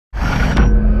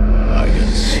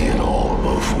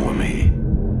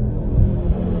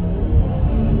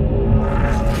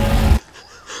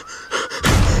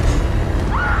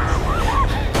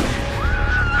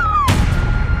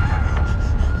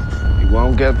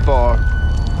for?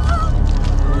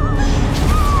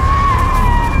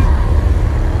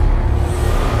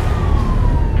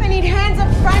 I need hands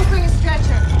up front. Bring a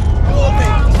stretcher.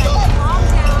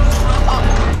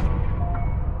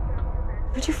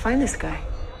 Where'd you find this guy?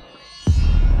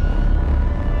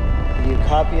 Give you a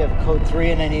copy of Code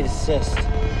 3 and I need assist.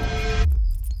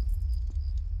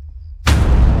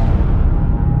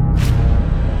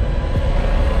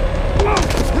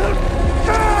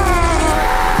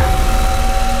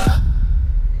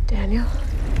 Daniel?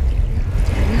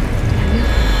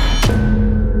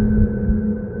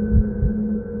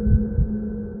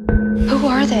 Who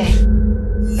are they?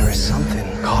 There is something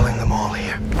calling them all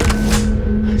here.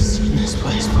 I've seen this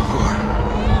place before.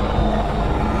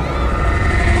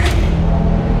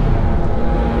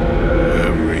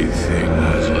 Everything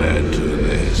has led to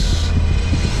this.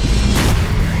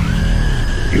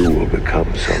 You will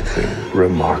become something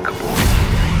remarkable.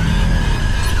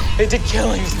 They did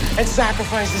killings and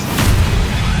sacrifices.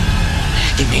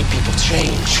 He made people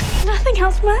change. Nothing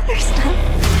else matters now.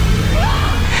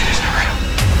 It isn't real.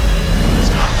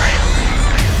 It's not real.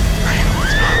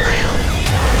 It's not real.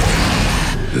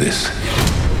 This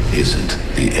isn't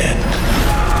the end.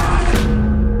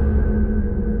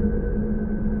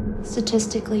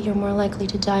 Statistically, you're more likely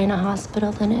to die in a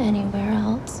hospital than anywhere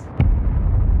else.